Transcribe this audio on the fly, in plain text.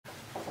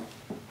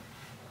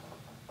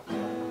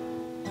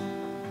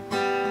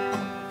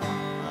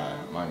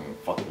I'm not even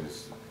fuck with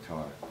this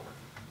guitar.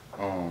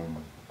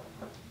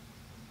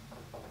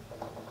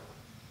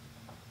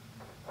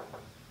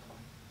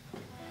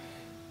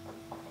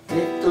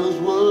 Take those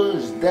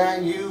words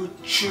that you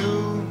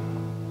chew,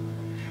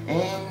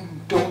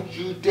 and don't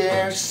you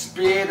dare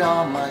spit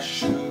on my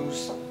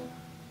shoes.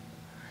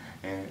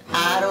 And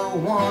I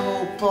don't want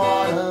no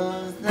part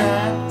of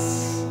that.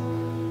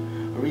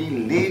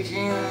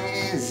 Religion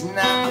is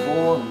not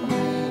for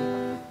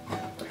me.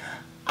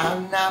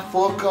 I'm not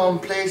for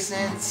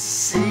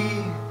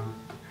complacency.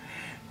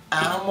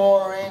 I'm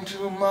more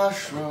into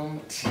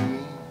mushroom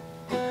tea.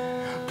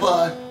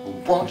 But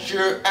once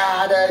you're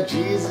out of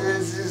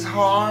Jesus'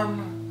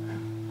 harm,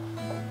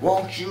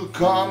 won't you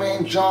come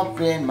and jump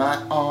in my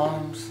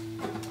arms?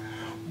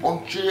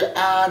 Once you're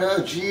out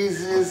of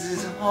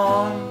Jesus'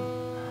 harm,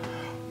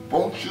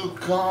 won't you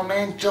come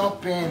and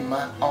jump in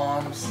my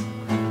arms?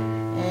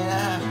 And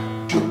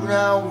I do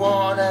not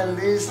want to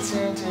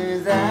listen to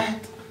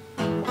that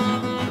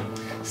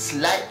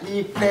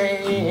slightly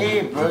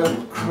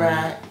flavored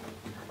crack.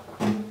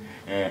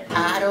 And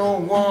I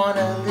don't want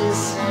to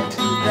listen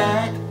to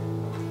that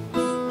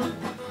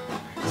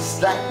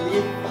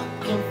slightly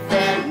fucking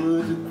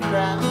flavored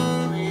crap.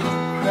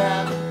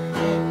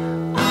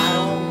 And I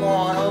don't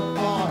want a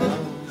part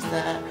of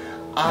that.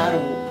 I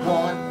don't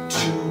want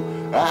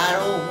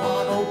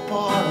no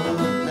part of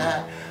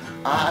that.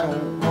 I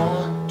don't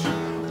want to.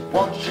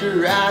 Once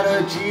you're out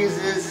of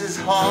Jesus'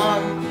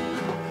 harm,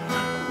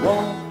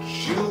 won't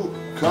you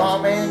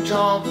come and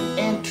jump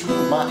into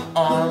my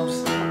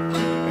arms?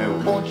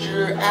 And once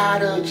you're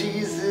out of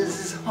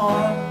Jesus'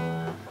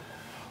 harm,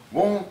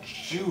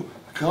 won't you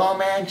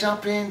come and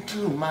jump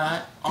into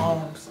my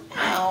arms?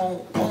 I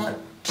don't want